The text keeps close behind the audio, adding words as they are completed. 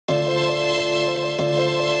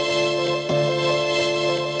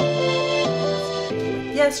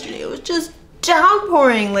yesterday, it was just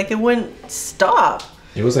downpouring, like it wouldn't stop.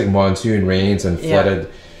 It was like monsoon rains and flooded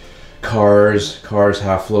cars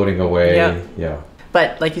half floating away. Yeah.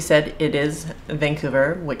 But like you said, it is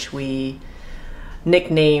Vancouver, which we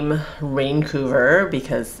nickname Raincouver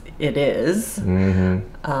because it is.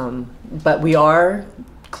 But we are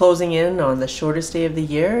closing in on the shortest day of the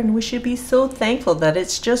year, and we should be so thankful that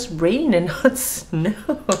it's just rain and not snow.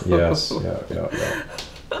 Yes, yeah.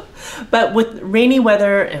 But with rainy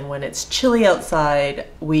weather and when it's chilly outside,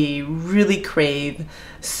 we really crave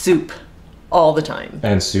soup all the time.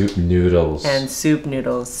 And soup noodles.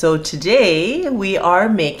 So today we are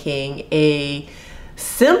making a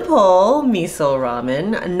simple miso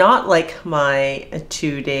ramen, not like my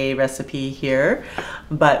 2-day recipe here,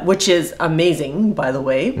 but which is amazing, by the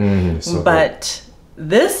way. But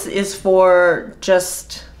this is for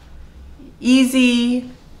just easy,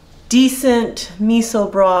 decent miso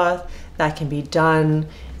broth that can be done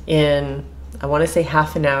in, I want to say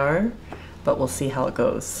half an hour, but we'll see how it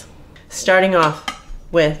goes. Starting off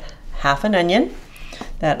with half an onion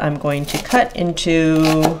that I'm going to cut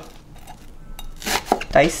into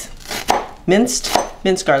dice, minced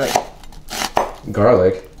garlic.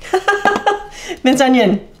 Garlic? Minced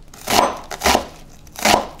onion.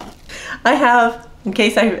 I have, in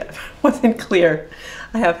case I wasn't clear,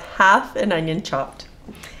 I have half an onion chopped,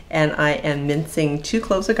 and I am mincing 2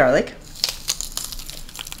 cloves of garlic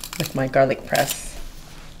with my garlic press.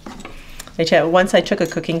 Once I took a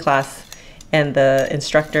cooking class, and the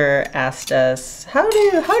instructor asked us, how do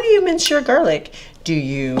you mince your garlic? Do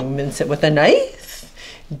you mince it with a knife?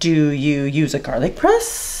 Do you use a garlic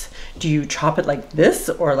press? Do you chop it like this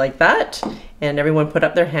or like that? And everyone put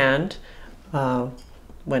up their hand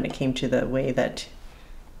when it came to the way that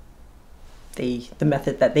the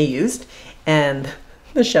method that they used. And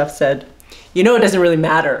the chef said, you know, it doesn't really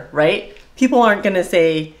matter, right? People aren't gonna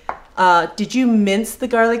say, did you mince the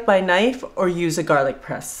garlic by knife or use a garlic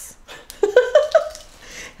press?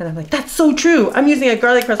 And I'm like, that's so true. I'm using a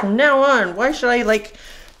garlic press from now on. Why should I like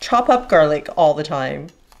chop up garlic all the time?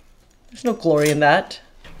 There's no glory in that.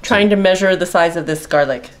 Trying to measure the size of this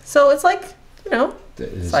garlic. So it's like, you know,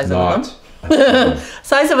 size of a thumb.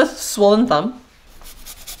 Size of a swollen thumb.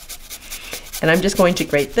 And I'm just going to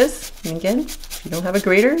grate this. And again, if you don't have a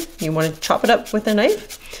grater, you want to chop it up with a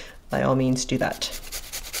knife, by all means do that.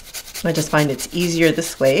 I just find it's easier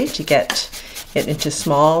this way to get it into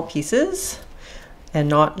small pieces and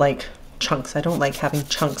not like chunks. I don't like having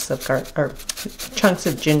chunks of chunks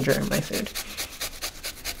of ginger in my food.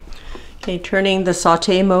 Okay, turning the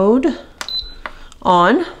saute mode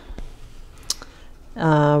on.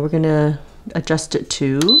 We're gonna adjust it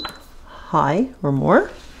to high or more.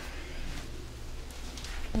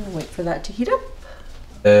 And wait for that to heat up.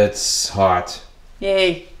 It's hot.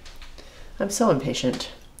 Yay. I'm so impatient.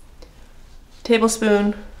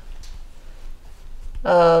 Tablespoon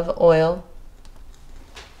of oil.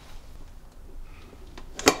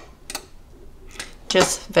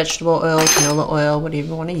 Just vegetable oil, canola oil, whatever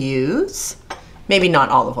you want to use. Maybe not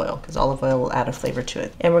olive oil, because olive oil will add a flavor to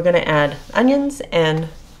it. And we're going to add onions and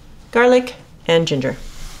garlic and ginger.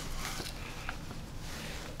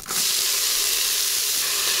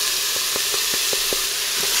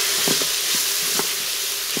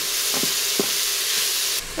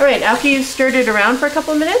 All right, after you've stirred it around for a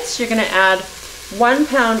couple of minutes, you're going to add 1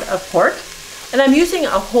 pound of pork. And I'm using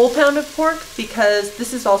a whole pound of pork because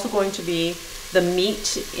this is also going to be the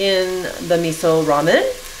meat in the miso ramen.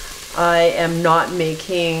 I am not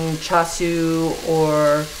making chasu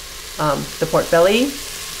or the pork belly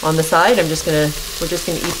on the side. We're just gonna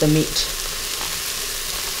eat the meat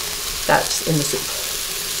that's in the soup.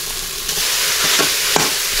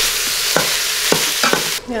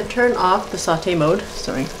 I'm gonna turn off the saute mode.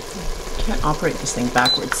 Sorry, I can't operate this thing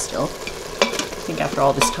backwards still. I think after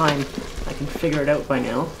all this time, I can figure it out by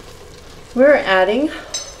now. We're adding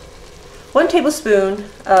 1 tablespoon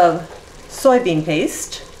of soybean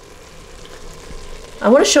paste. I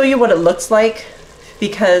want to show you what it looks like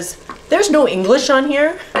because there's no English on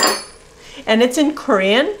here and it's in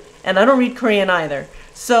Korean and I don't read Korean either.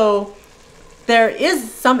 So there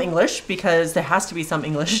is some English because there has to be some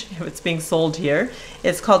English if it's being sold here.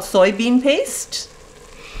 It's called soybean paste.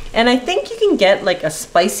 And I think you can get like a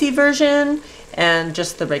spicy version and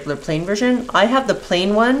just the regular plain version. I have the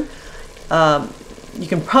plain one. You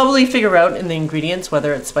can probably figure out in the ingredients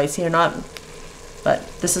whether it's spicy or not, but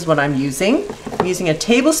this is what I'm using. I'm using a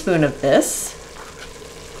tablespoon of this,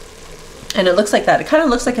 and it looks like that. It kind of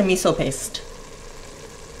looks like a miso paste,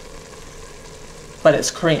 but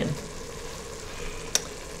it's Korean.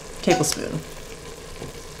 Tablespoon.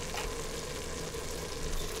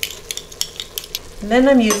 And then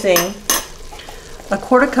I'm using a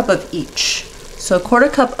 1/4 cup of each. So a 1/4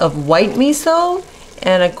 cup of white miso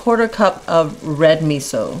and a 1/4 cup of red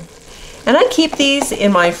miso. And I keep these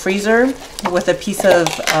in my freezer with a piece of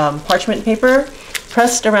parchment paper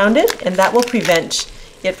pressed around it, and that will prevent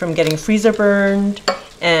it from getting freezer burned.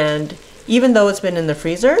 And even though it's been in the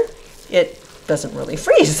freezer, it doesn't really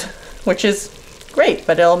freeze, which is great,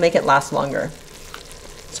 but it'll make it last longer.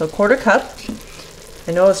 So 1/4 cup.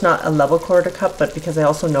 I know it's not a level 1/4 cup, but because I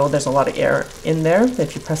also know there's a lot of air in there,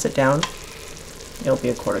 if you press it down, it'll be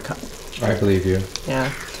a 1/4 cup. I believe you.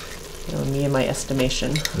 Yeah, you know, me and my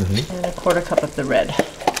estimation. And a 1/4 cup of the red.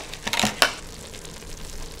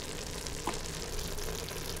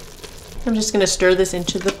 I'm just going to stir this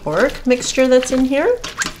into the pork mixture that's in here.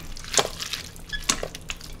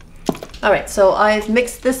 All right, so I've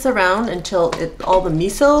mixed this around until all the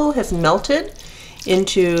miso has melted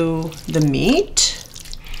into the meat.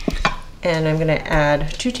 And I'm going to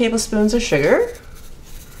add 2 tablespoons of sugar,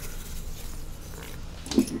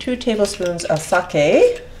 2 tablespoons of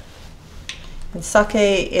sake. And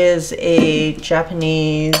sake is a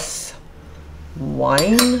Japanese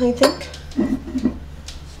wine, I think.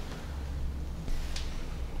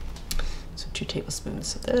 So 2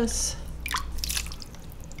 tablespoons of this.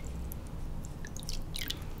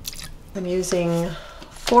 I'm using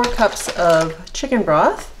 4 cups of chicken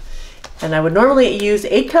broth, and I would normally use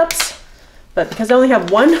 8 cups, but because I only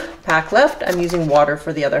have 1 pack left, I'm using water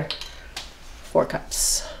for the other 4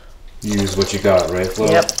 cups. Use what you got, right, Flo?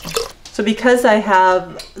 Yep. So because I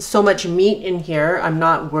have so much meat in here, I'm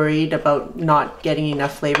not worried about not getting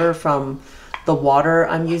enough flavor from the water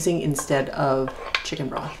I'm using instead of chicken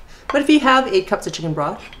broth. But if you have 8 cups of chicken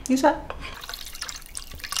broth, use that.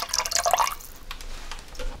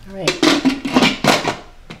 All right.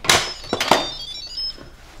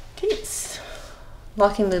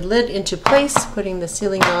 Locking the lid into place, putting the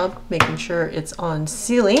sealing knob, making sure it's on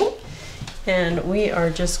sealing. And we are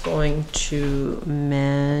just going to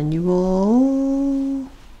manual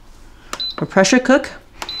or pressure cook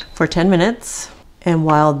for 10 minutes. And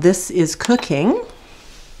while this is cooking,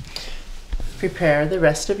 prepare the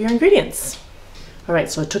rest of your ingredients. All right,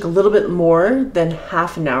 so it took a little bit more than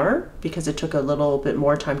 ½ an hour because it took a little bit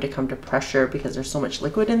more time to come to pressure because there's so much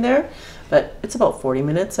liquid in there, but it's about 40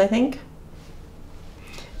 minutes, I think.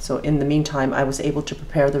 So in the meantime, I was able to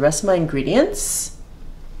prepare the rest of my ingredients.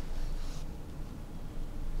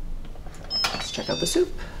 Let's check out the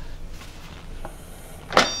soup.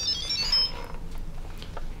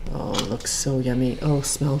 Oh, it looks so yummy. Oh,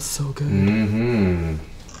 smells so good. Mm-hmm.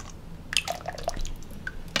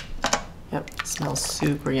 Yep, it smells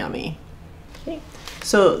super yummy. Okay.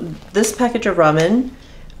 So this package of ramen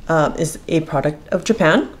is a product of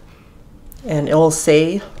Japan, and it will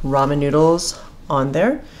say ramen noodles on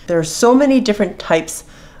there. There are so many different types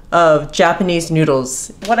of Japanese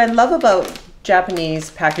noodles. What I love about Japanese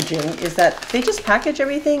packaging is that they just package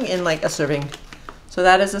everything in like a serving. So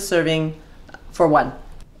that is a serving for 1.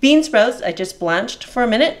 Bean sprouts I just blanched for a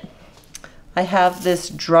minute. I have this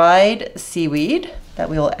dried seaweed that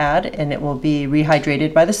we will add, and it will be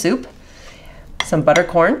rehydrated by the soup. Some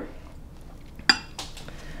buttercorn,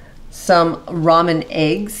 some ramen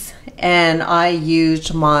eggs, and I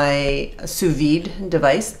used my sous vide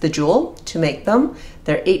device, the Joule, to make them.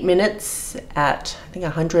 They're 8 minutes at, I think,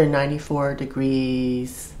 194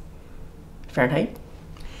 degrees Fahrenheit.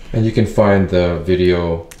 And you can find the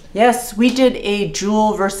video. Yes, we did a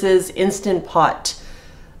Joule versus Instant Pot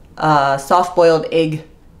soft-boiled egg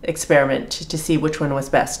experiment to see which one was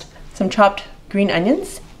best. Some chopped green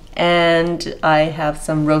onions, and I have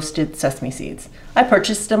some roasted sesame seeds. I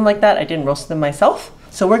purchased them like that. I didn't roast them myself.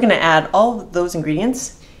 So we're gonna add all of those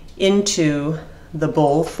ingredients into the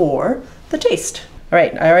bowl for the taste. All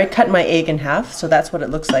right, I already cut my egg in half, so that's what it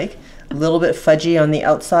looks like. A little bit fudgy on the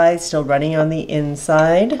outside, still runny on the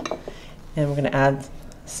inside. And we're gonna add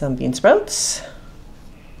some bean sprouts,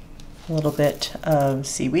 a little bit of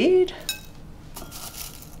seaweed,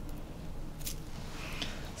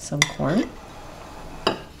 some corn,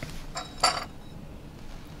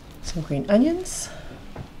 some green onions,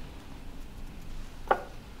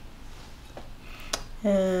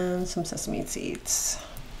 and some sesame seeds.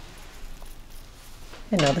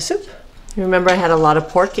 And now the soup. Remember, I had a lot of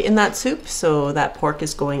pork in that soup, so that pork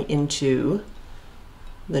is going into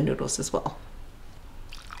the noodles as well.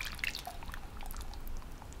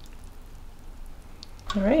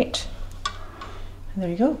 All right, and there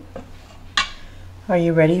you go. Are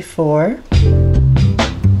you ready for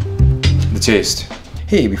the taste?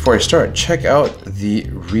 Hey, before I start, check out the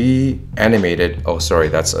reanimated, oh sorry,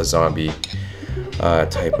 that's a zombie,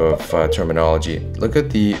 type of terminology. Look at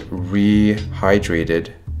the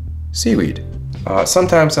rehydrated seaweed.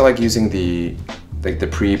 Sometimes I like using the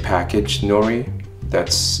pre-packaged nori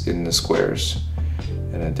that's in the squares,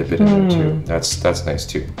 and I dip it in there too. That's nice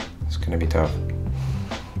too. It's gonna be tough.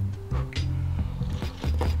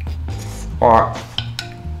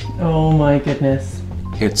 Oh my goodness.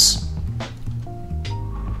 It's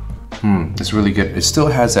really good. It still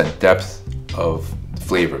has that depth of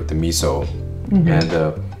flavor, the miso, and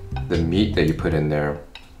the meat that you put in there.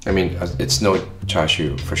 I mean, it's no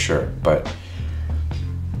chashu for sure, but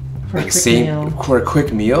for a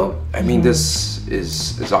quick meal, I mean, this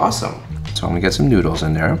is awesome. So I'm gonna get some noodles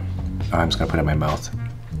in there. I'm just gonna put it in my mouth.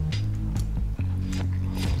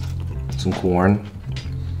 Some corn,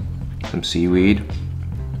 some seaweed.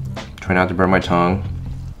 Try not to burn my tongue.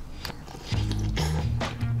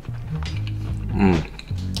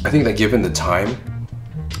 I think that given the time,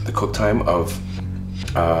 the cook time of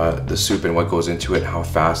the soup and what goes into it, how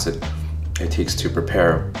fast it takes to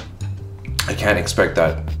prepare, I can't expect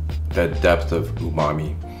that depth of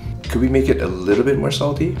umami. Could we make it a little bit more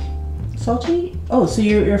salty? Salty? Oh, so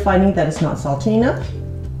you're finding that it's not salty enough?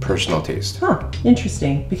 Personal taste. Huh,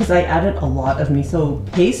 interesting. Because I added a lot of miso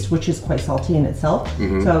paste, which is quite salty in itself.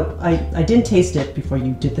 So I didn't taste it before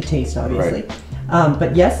you did the taste, obviously. Right.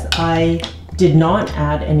 But yes, I did not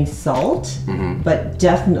add any salt, but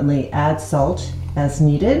definitely add salt as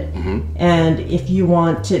needed. And if you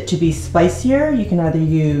want it to be spicier, you can either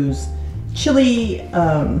use chili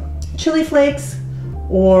flakes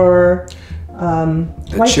or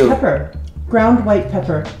white pepper. Ground white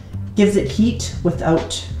pepper gives it heat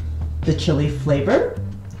without the chili flavor.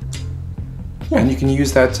 Yeah. And you can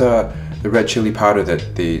use that the red chili powder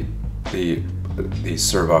that they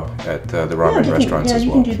serve up at the ramen restaurants as well. Yeah,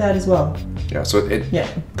 you can do that as well. Yeah, so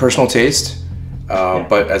personal taste,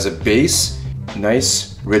 but as a base,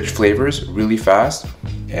 nice, rich flavors, really fast,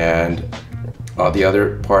 and all the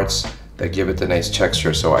other parts that give it the nice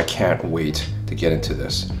texture. So I can't wait to get into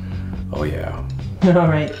this. Oh yeah. All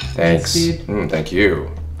right. Thanks. Thank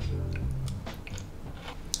you.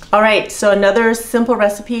 All right, so another simple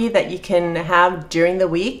recipe that you can have during the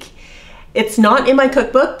week. It's not in my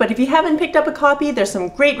cookbook, but if you haven't picked up a copy, there's some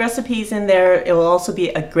great recipes in there. It will also be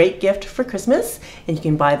a great gift for Christmas, and you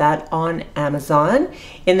can buy that on Amazon.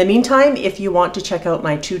 In the meantime, if you want to check out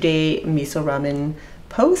my 2-day miso ramen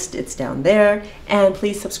post, it's down there. And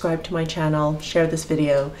please subscribe to my channel, share this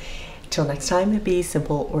video. Till next time, be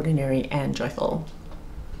simple, ordinary, and joyful.